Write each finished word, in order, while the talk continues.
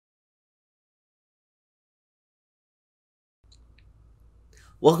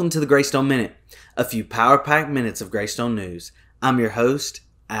Welcome to the GreyStone Minute, a few power-packed minutes of GreyStone news. I'm your host,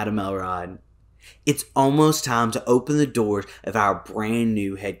 Adam Elrod. It's almost time to open the doors of our brand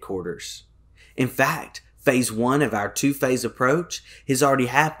new headquarters. In fact, phase 1 of our two-phase approach has already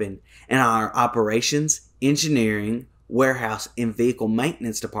happened, and our operations, engineering, warehouse, and vehicle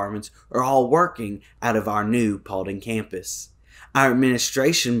maintenance departments are all working out of our new Paulding campus. Our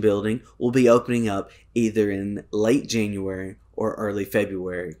administration building will be opening up either in late January or early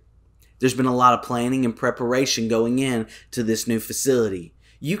February. There's been a lot of planning and preparation going in to this new facility.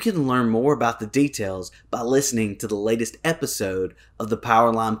 You can learn more about the details by listening to the latest episode of the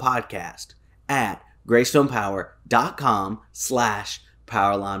Powerline podcast at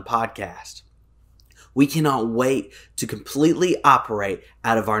greystonepower.com/Powerline podcast. We cannot wait to completely operate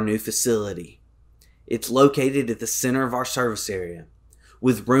out of our new facility. It's located at the center of our service area.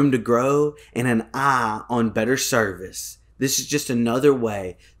 With room to grow and an eye on better service, this is just another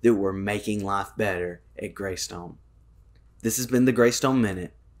way that we're making life better at GreyStone. This has been the GreyStone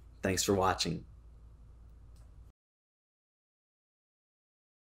Minute. Thanks for watching.